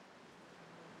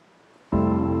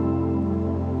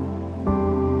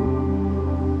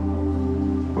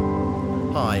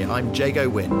Hi, I'm Jago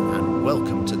Wynn, and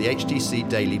welcome to the HTC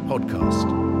Daily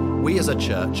podcast. We as a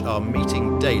church are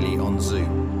meeting daily on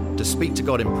Zoom to speak to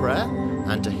God in prayer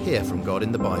and to hear from God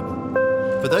in the Bible.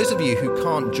 For those of you who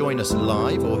can't join us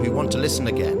live or who want to listen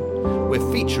again,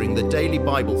 we're featuring the daily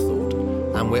Bible thought,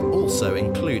 and we're also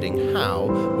including how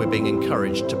we're being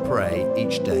encouraged to pray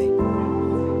each day.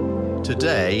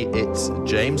 Today, it's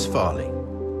James Farley.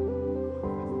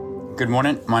 Good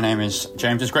morning, my name is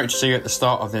James. It's great to see you at the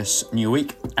start of this new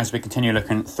week as we continue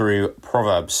looking through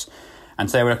Proverbs. And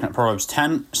today we're looking at Proverbs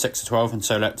 10, 6 to 12, and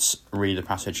so let's read the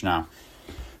passage now.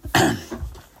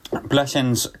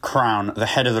 Blessings crown the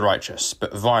head of the righteous,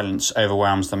 but violence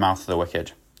overwhelms the mouth of the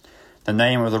wicked. The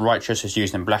name of the righteous is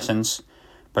used in blessings,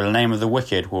 but the name of the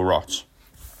wicked will rot.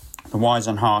 The wise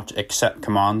in heart accept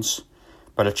commands,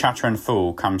 but a chattering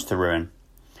fool comes to ruin.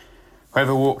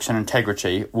 Whoever walks in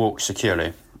integrity walks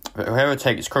securely, but whoever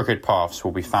takes crooked paths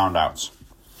will be found out.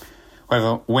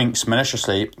 Whoever winks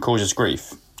maliciously causes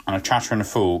grief, and a chattering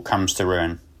fool comes to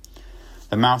ruin.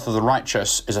 The mouth of the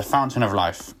righteous is a fountain of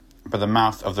life, but the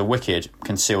mouth of the wicked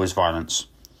conceals violence.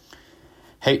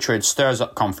 Hatred stirs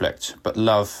up conflict, but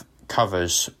love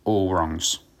covers all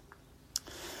wrongs.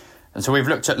 And so we've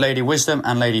looked at Lady Wisdom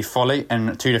and Lady Folly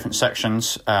in two different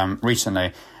sections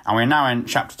recently, and we're now in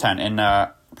chapter 10 in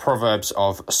Proverbs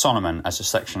of Solomon, as the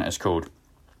section is called.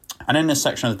 And in this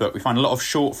section of the book, we find a lot of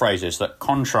short phrases that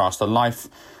contrast the life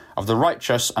of the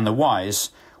righteous and the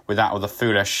wise with that of the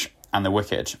foolish and the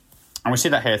wicked. And we see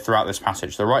that here throughout this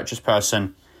passage. The righteous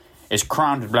person is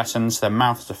crowned with blessings, their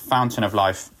mouth is a fountain of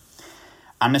life.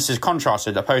 And this is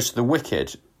contrasted opposed to the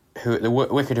wicked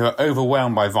who are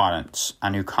overwhelmed by violence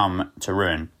and who come to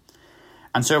ruin.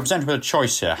 And so we're presented with a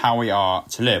choice here, how we are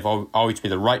to live. Are we to be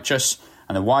the righteous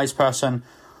and the wise person,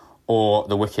 or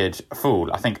the wicked fool?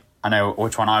 I know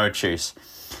which one I would choose.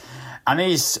 And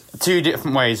these two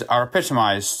different ways are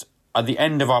epitomised at the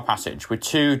end of our passage with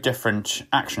two different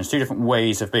actions, two different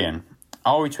ways of being.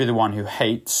 Are we to be the one who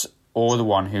hates or the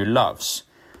one who loves?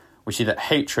 We see that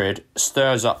hatred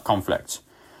stirs up conflict,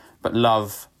 but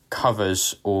love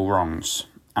covers all wrongs.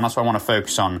 And that's what I want to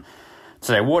focus on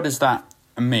today. What does that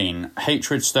mean?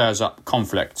 Hatred stirs up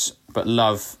conflict, but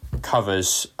love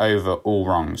covers over all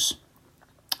wrongs.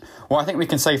 Well, I think we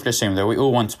can safely assume that we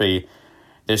all want to be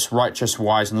this righteous,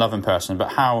 wise and loving person, but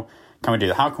how can we do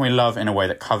that? How can we love in a way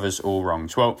that covers all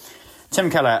wrongs? Well, Tim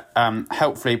Keller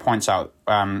helpfully points out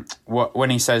when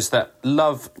he says that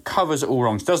love covers all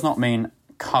wrongs does not mean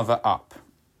cover up.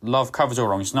 Love covers all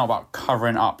wrongs. It's not about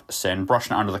covering up sin,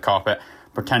 brushing it under the carpet,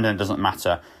 pretending it doesn't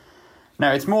matter.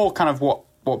 No, it's more kind of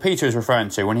what Peter is referring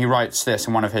to when he writes this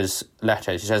in one of his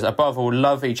letters. He says, above all,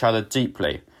 love each other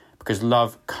deeply, because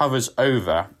love covers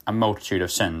over a multitude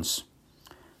of sins.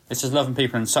 This is loving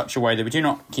people in such a way that we do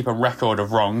not keep a record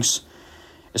of wrongs.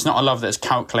 It's not a love that is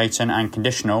calculating and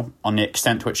conditional on the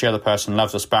extent to which the other person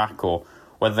loves us back or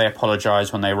whether they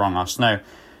apologise when they wrong us. No,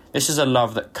 this is a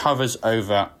love that covers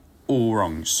over all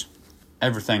wrongs,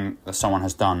 everything that someone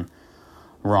has done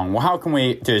wrong. Well, how can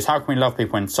we do this? How can we love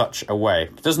people in such a way?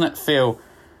 Doesn't it feel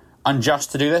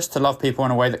unjust to do this, to love people in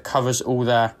a way that covers all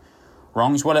their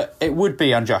wrongs? Well, it would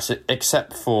be unjust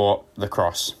except for the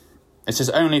cross. This is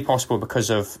only possible because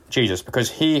of Jesus,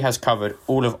 because he has covered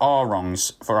all of our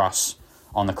wrongs for us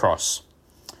on the cross.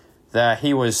 There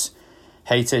he was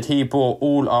hated. He bore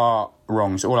all our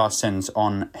wrongs, all our sins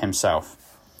on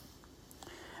himself.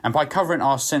 And by covering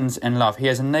our sins in love, he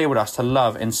has enabled us to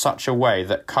love in such a way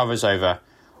that covers over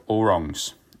all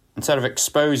wrongs. Instead of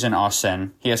exposing our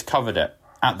sin, he has covered it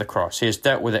at the cross. He has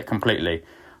dealt with it completely,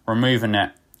 removing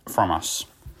it from us.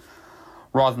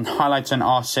 Rather than highlighting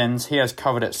our sins, he has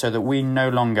covered it so that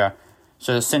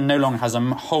sin no longer has a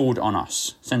hold on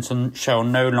us. Sin shall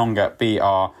no longer be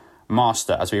our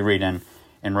master, as we read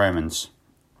in Romans.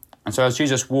 And so as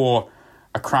Jesus wore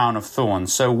a crown of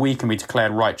thorns, so we can be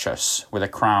declared righteous with a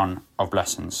crown of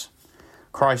blessings.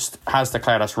 Christ has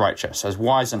declared us righteous, as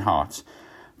wise in heart,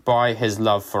 by his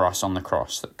love for us on the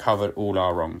cross that covered all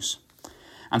our wrongs.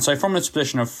 And so from this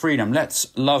position of freedom, let's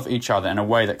love each other in a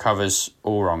way that covers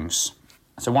all wrongs.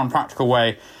 So one practical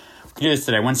way we can do this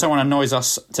today, when someone annoys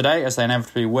us today, as they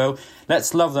inevitably will,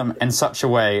 let's love them in such a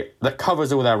way that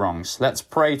covers all their wrongs. Let's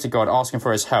pray to God, asking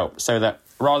for his help, so that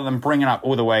rather than bringing up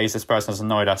all the ways this person has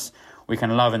annoyed us, we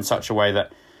can love in such a way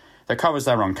that covers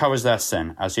their wrong, covers their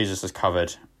sin, as Jesus has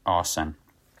covered our sin.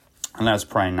 And let's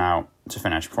pray now to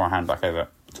finish before I hand back over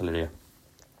to Lydia.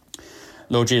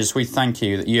 Lord Jesus, we thank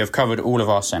you that you have covered all of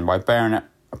our sin by bearing it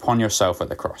upon yourself at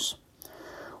the cross.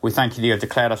 We thank you that you have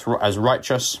declared us as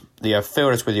righteous, that you have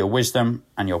filled us with your wisdom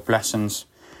and your blessings.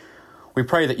 We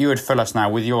pray that you would fill us now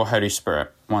with your Holy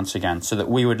Spirit once again, so that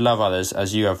we would love others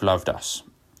as you have loved us,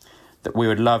 that we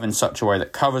would love in such a way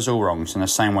that covers all wrongs in the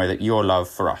same way that your love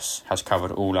for us has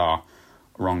covered all our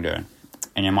wrongdoing.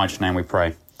 In your mighty name we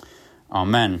pray.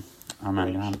 Amen.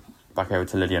 Amen. Hand back over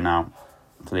to Lydia now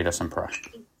to lead us in prayer.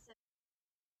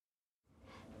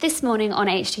 This morning on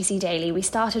HTC Daily, we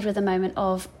started with a moment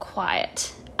of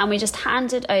quiet, and we just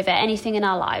handed over anything in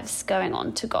our lives going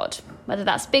on to God, whether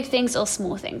that's big things or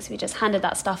small things. We just handed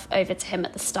that stuff over to him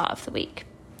at the start of the week.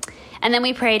 And then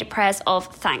we prayed prayers of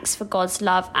thanks for God's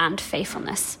love and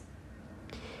faithfulness.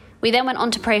 We then went on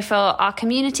to pray for our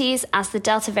communities as the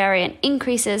Delta variant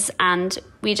increases, and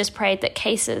we just prayed that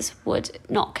cases would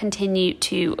not continue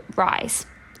to rise.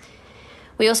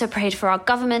 We also prayed for our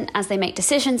government as they make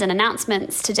decisions and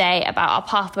announcements today about our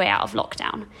pathway out of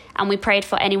lockdown, and we prayed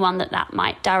for anyone that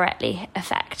might directly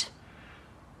affect.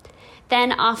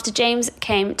 Then, after James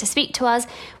came to speak to us,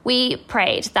 we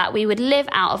prayed that we would live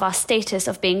out of our status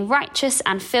of being righteous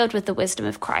and filled with the wisdom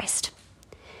of Christ.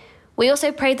 We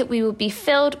also prayed that we would be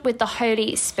filled with the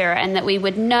Holy Spirit and that we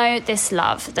would know this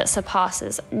love that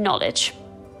surpasses knowledge.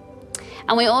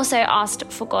 And we also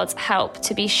asked for God's help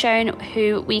to be shown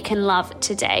who we can love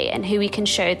today and who we can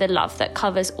show the love that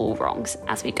covers all wrongs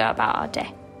as we go about our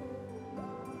day.